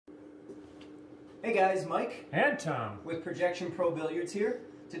Hey guys, Mike and Tom with Projection Pro Billiards here.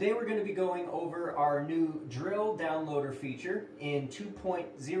 Today we're going to be going over our new drill downloader feature in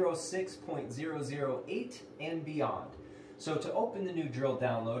 2.06.008 and beyond. So to open the new drill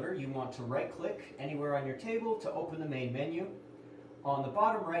downloader, you want to right click anywhere on your table to open the main menu. On the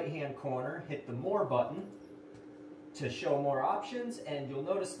bottom right hand corner, hit the More button to show more options, and you'll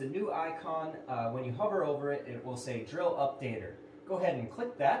notice the new icon. When you hover over it, it will say Drill Updater. Go ahead and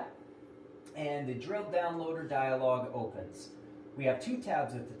click that, and the Drill Downloader dialog opens. We have two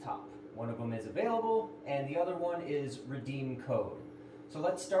tabs at the top. One of them is Available, and the other one is Redeem Code. So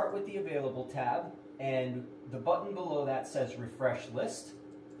let's start with the Available tab, and the button below that says Refresh List.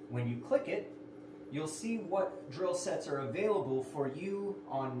 When you click it, you'll see what drill sets are available for you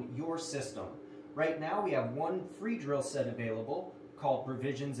on your system. Right now we have one free drill set available called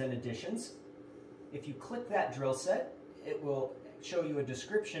Revisions and Additions. If you click that drill set, it will show you a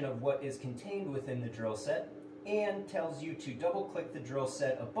description of what is contained within the drill set and tells you to double click the drill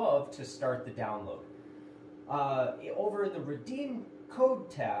set above to start the download. Over in the Redeem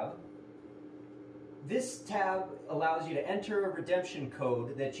Code tab, this tab allows you to enter a redemption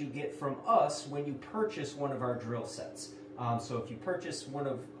code that you get from us when you purchase one of our drill sets. So if you purchase one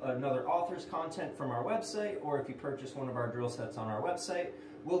of another author's content from our website, or if you purchase one of our drill sets on our website,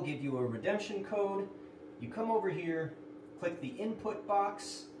 we'll give you a redemption code. You come over here, click the input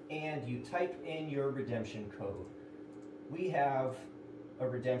box, and you type in your redemption code. We have a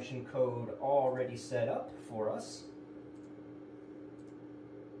redemption code already set up for us.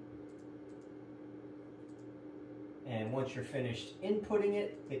 And once you're finished inputting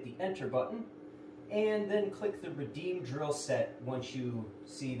it, hit the enter button, and then click the Redeem Drill Set once you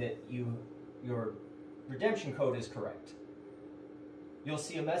see that your redemption code is correct. You'll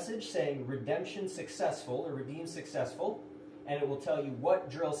see a message saying Redemption Successful or Redeem Successful, and it will tell you what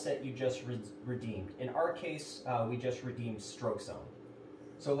drill set you just redeemed. In our case, we just redeemed Stroke Zone.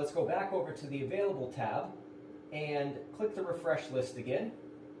 So let's go back over to the Available tab and click the Refresh List again.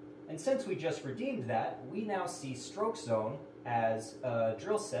 And since we just redeemed that, we now see Stroke Zone as a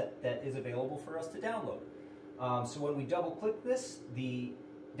drill set that is available for us to download. So when we double click this, the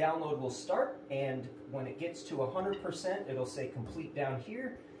download will start, and when it gets to 100%, it'll say complete down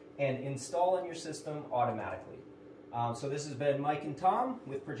here and install on your system automatically. So this has been Mike and Tom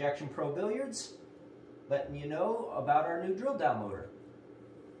with Projection Pro Billiards, letting you know about our new drill downloader.